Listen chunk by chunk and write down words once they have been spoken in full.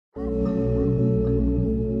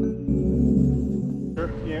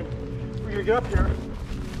to get up here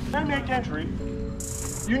and make entry,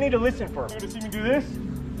 you need to listen first. You're gonna see me do this,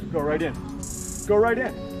 go right in. Go right in.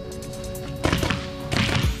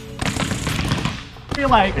 I feel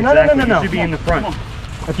like, no. You should be in the front.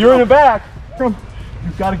 If you're in the back,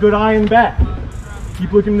 you've got a good eye in the back.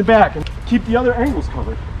 Keep looking in the back and keep the other angles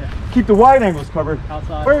covered. Yeah. Keep the wide angles covered.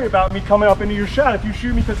 Outside. Worry about me coming up into your shot. If you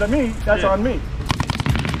shoot me because of me, that's on me.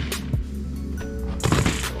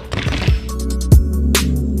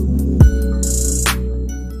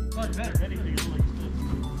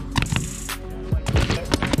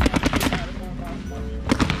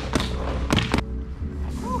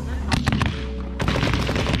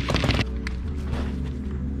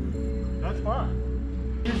 That's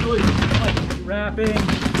fine. Usually like wrapping,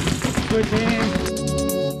 switching.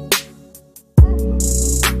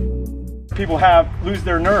 People lose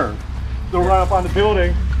their nerve. They'll run up on the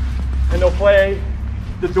building and they'll play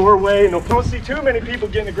the doorway and don't see too many people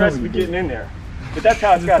getting aggressive and getting in there. But that's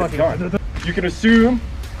how it's got to be done. You can assume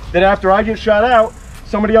that after I get shot out,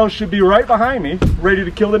 somebody else should be right behind me, ready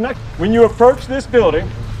to kill the next. When you approach this building,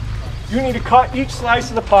 you need to cut each slice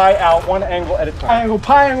of the pie out one angle at a time.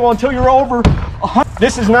 Pie angle until you're over 100.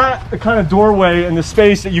 This is not the kind of doorway in the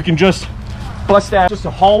space that you can just bust out. Just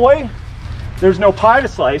a hallway. There's no pie to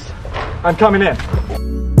slice. I'm coming in.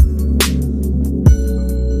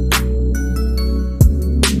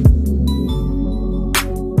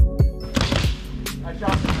 I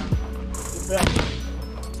shot him.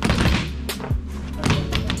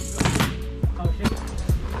 Oh shit.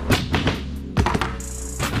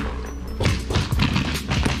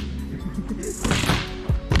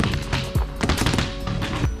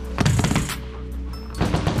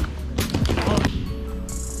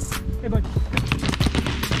 Hey bud.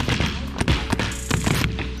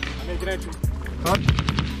 Make an entry. Cut.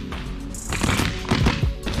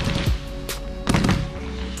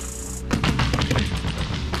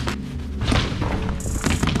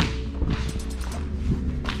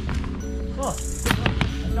 Oh.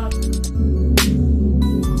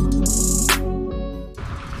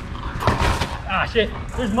 Ah shit,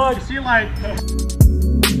 there's mud. You see like